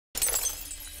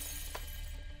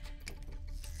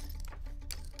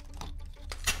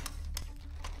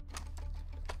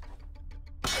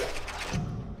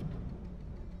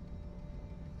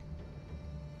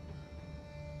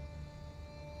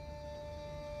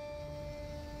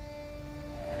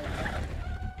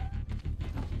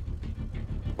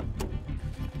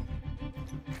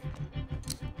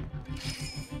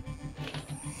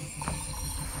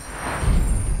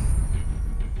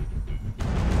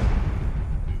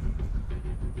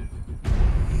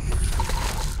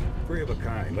Three of a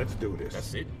kind. Let's do this.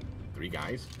 That's it? 3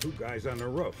 guys? 2 guys on the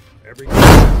roof. Every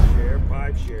guy share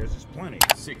 5 shares is plenty.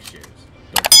 6 shares.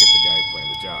 Don't forget the guy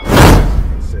playing the job.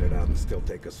 Can sit it out and still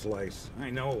take a slice. I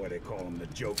know why they call him the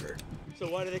Joker. So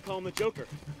why do they call him the Joker?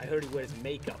 I heard he wears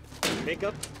makeup.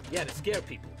 Makeup? Yeah, to scare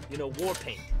people. You know, war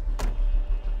paint.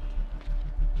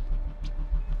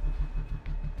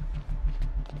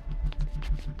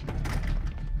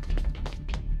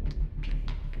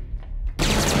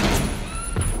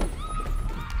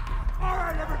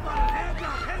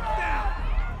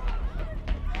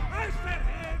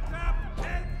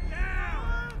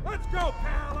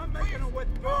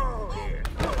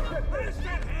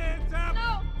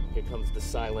 Here comes the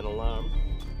silent alarm,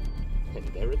 and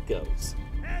there it goes.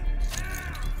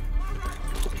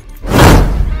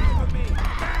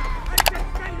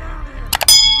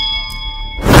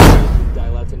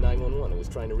 Dial out to 911. I was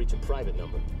trying to reach a private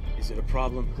number. Is it a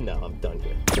problem? No, I'm done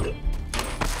here.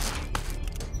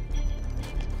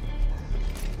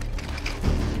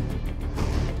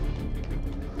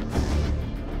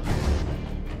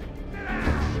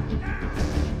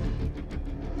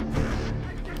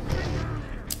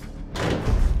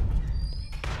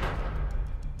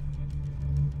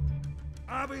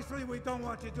 Obviously, we don't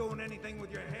want you doing anything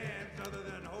with your hands other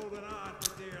than holding on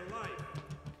for dear life.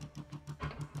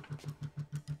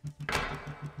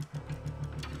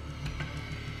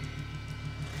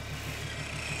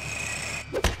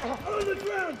 On the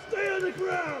ground! Stay on the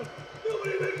ground!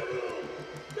 Nobody make a move!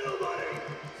 Nobody!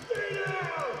 Stay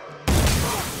down!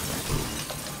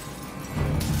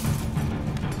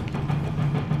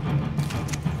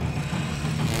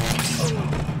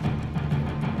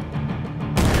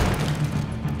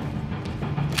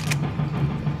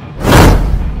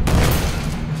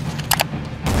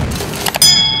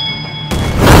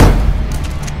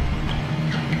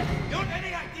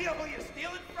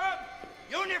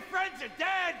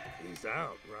 He's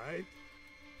out, right?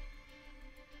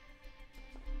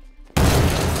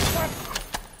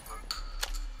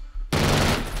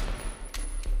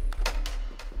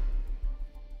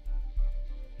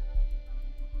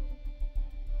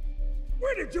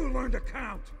 Where did you learn to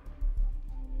count?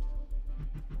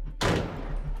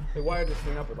 They wired this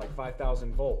thing up with like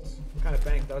 5,000 volts. What kind of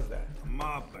bank does that? A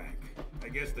mob bank. I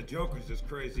guess the Joker's as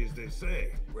crazy as they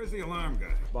say. Where's the alarm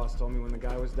guy? Boss told me when the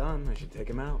guy was done, I should take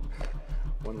him out.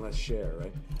 One less share,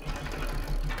 right?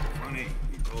 Funny,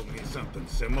 he told me something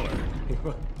similar.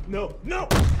 No, no!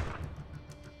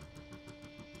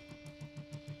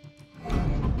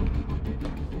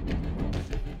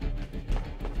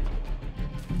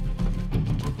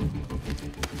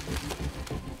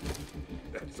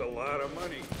 That's a lot of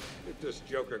money. If this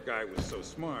Joker guy was so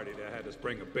smart, he'd have had us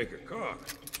bring a bigger car.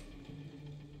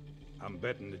 I'm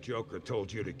betting the Joker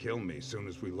told you to kill me as soon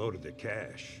as we loaded the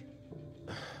cash.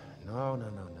 No.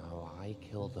 I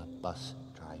killed the bus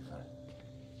driver.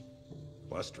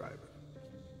 Bus driver?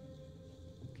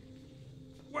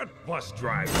 What bus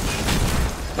driver?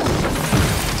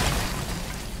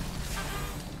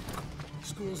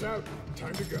 School's out.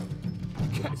 Time to go.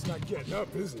 The guy's not getting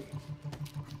up, is he?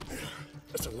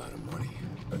 That's a lot of money.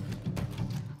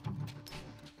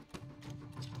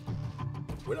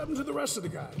 What happened to the rest of the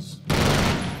guys?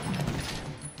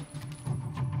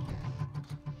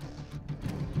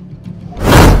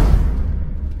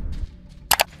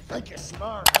 Think you're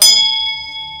smart, huh?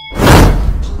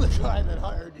 The guy that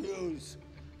hired yous.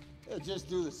 He'll just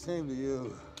do the same to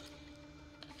you.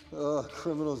 Oh,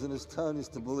 criminals in this town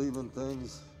used to believe in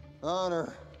things.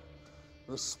 Honor.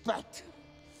 Respect.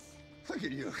 Look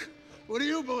at you. What do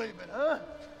you believe in, huh?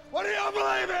 What do you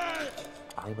believe in?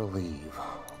 I believe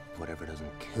whatever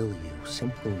doesn't kill you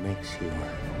simply makes you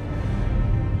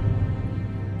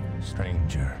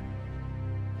stranger.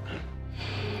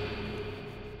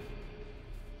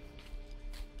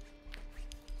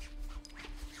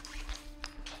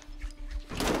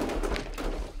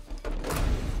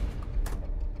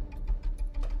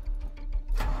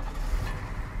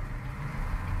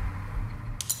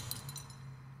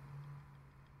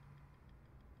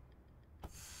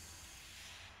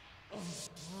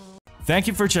 Thank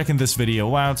you for checking this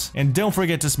video out, and don't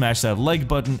forget to smash that like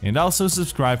button and also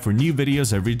subscribe for new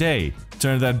videos every day.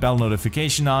 Turn that bell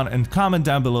notification on and comment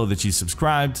down below that you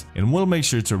subscribed, and we'll make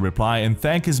sure to reply and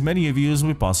thank as many of you as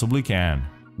we possibly can.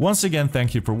 Once again,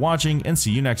 thank you for watching and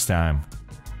see you next time.